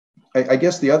I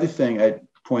guess the other thing I'd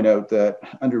point out that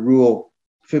under Rule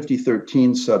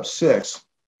 5013 sub 6,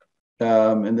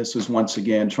 and this is once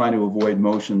again trying to avoid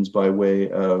motions by way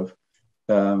of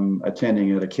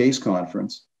attending at a case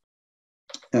conference.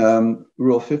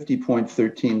 Rule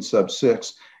 50.13 sub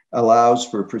 6 allows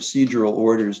for procedural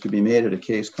orders to be made at a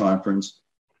case conference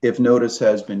if notice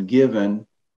has been given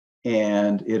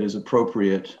and it is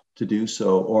appropriate to do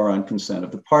so or on consent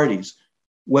of the parties.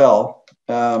 Well,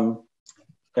 the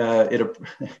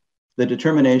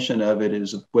determination of it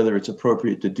is whether it's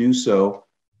appropriate to do so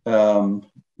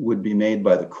would be made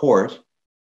by the court.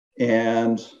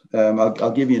 And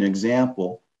I'll give you an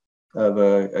example of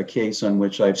a case on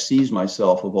which I've seized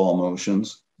myself of all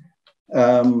motions.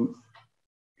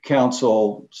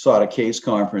 Counsel sought a case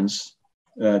conference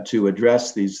to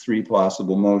address these three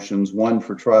possible motions, one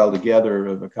for trial together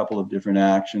of a couple of different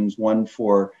actions, one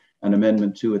for an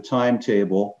amendment to a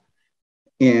timetable,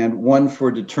 and one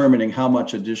for determining how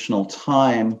much additional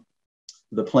time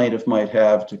the plaintiff might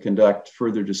have to conduct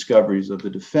further discoveries of the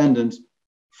defendant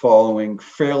following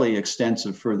fairly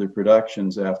extensive further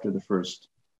productions after the first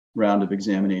round of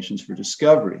examinations for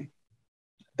discovery.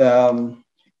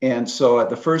 And so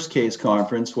at the first case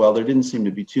conference, well, there didn't seem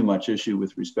to be too much issue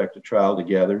with respect to trial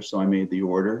together, so I made the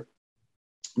order.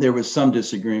 There was some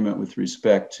disagreement with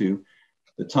respect to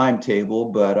the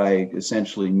timetable, but I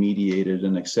essentially mediated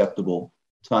an acceptable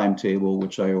timetable,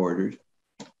 which I ordered.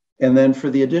 And then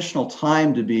for the additional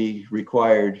time to be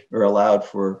required or allowed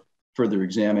for further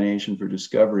examination for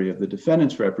discovery of the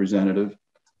defendant's representative,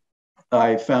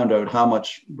 I found out how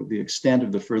much the extent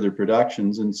of the further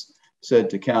productions and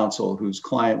said to counsel whose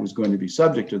client was going to be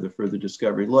subject to the further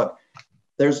discovery, look,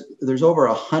 there's over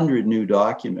 100 new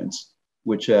documents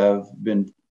which are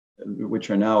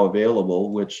now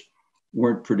available, which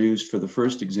weren't produced for the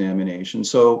first examination.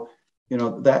 So, you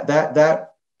know, that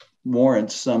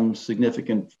warrants some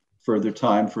significant further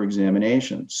time for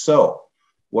examination. So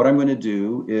what I'm going to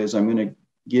do is I'm going to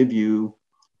give you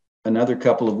another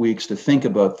couple of weeks to think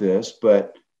about this,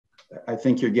 but I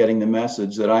think you're getting the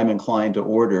message that I'm inclined to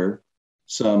order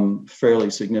some fairly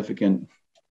significant,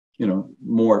 you know,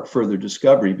 more further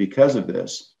discovery because of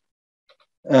this.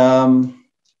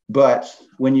 But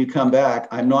when you come back,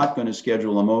 I'm not going to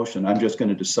schedule a motion. I'm just going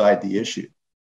to decide the issue.